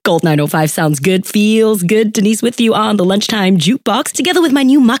Gold 905 sounds good, feels good. Denise with you on the Lunchtime Jukebox, together with my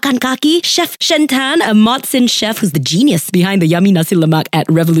new Makan Kakis, Chef Shen Tan, a Mod-Sin Chef who's the genius behind the yummy Nasi Lemak at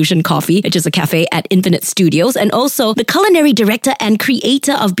Revolution Coffee, which is a cafe at Infinite Studios, and also the Culinary Director and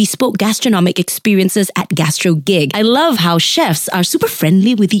creator of bespoke gastronomic experiences at Gastrogig. I love how chefs are super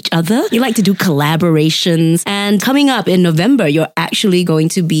friendly with each other. You like to do collaborations, and coming up in November, you're actually going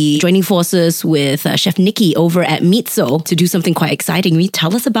to be joining forces with Chef Nikki over at Mitzo to do something quite exciting. Will you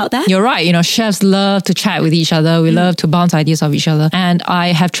tell us about that? You're right. Chefs love to chat with each other. We love to bounce ideas off each other. And I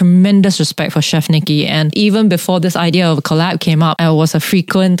have tremendous respect for Chef Nikki. And even before this idea of a collab came up, I was a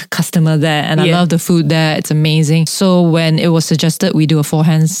frequent customer there. And I love the food there. It's amazing. So when it was suggested we do a four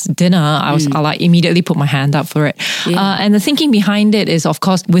hands dinner, I immediately put my hand up for it. And the thinking behind it is, of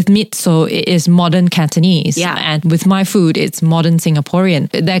course, with Mitzo, it is modern Cantonese. And with my food, it's modern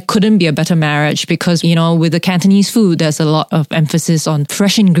Singaporean. There couldn't be a better marriage because, with the Cantonese food, there's a lot of emphasis on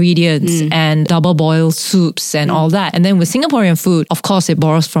fresh ingredients and double boiled soups and all that. And then with Singaporean food, of course, it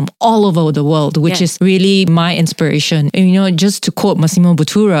borrows from all over the world, which is really my inspiration. And, just to quote Massimo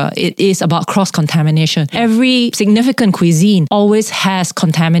Bottura, it is about cross-contamination. Every significant cuisine always has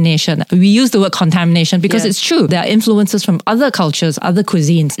contamination. We use the word contamination because it's true. There are influences from other cultures, other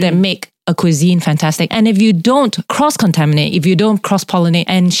cuisines that make a cuisine fantastic. And if you don't cross-contaminate, if you don't cross-pollinate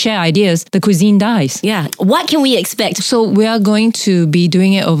and share ideas, the cuisine dies. Yeah. What can we expect? So we are going to be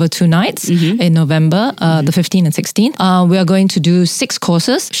doing it over 2 nights in November, the 15th and 16th. We are going to do 6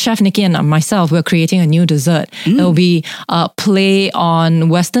 courses. Chef Nikki and myself, we're creating a new dessert. It will be a play on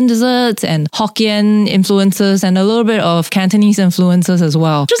Western desserts and Hokkien influences and a little bit of Cantonese influences as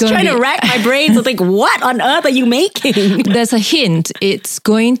well. Just trying to rack my brains to think, what on earth are you making? There's a hint. It's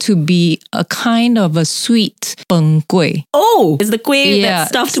going to be a kind of a sweet peng kueh. Oh, it's the kueh that's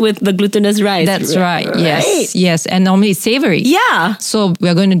stuffed with the glutinous rice. That's right. Yes. Yes. And normally it's savory. Yeah. So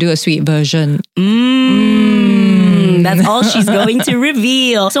we're going to do a sweet version. That's all she's going to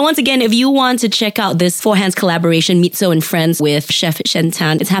reveal. So once again, if you want to check out this Four Hands collaboration, Mitzo and Friends with Chef Shen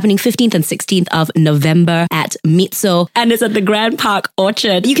Tan, it's happening 15th and 16th of November at Mitzo, and it's at the Grand Park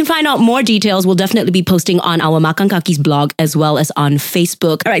Orchard. You can find out more details. We'll definitely be posting on our Makan Kakis blog as well as on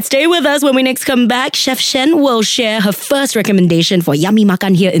Facebook. All right, stay with us. When we next come back, Chef Shen will share her first recommendation for yummy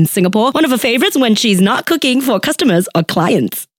makan here in Singapore, one of her favorites when she's not cooking for customers or clients.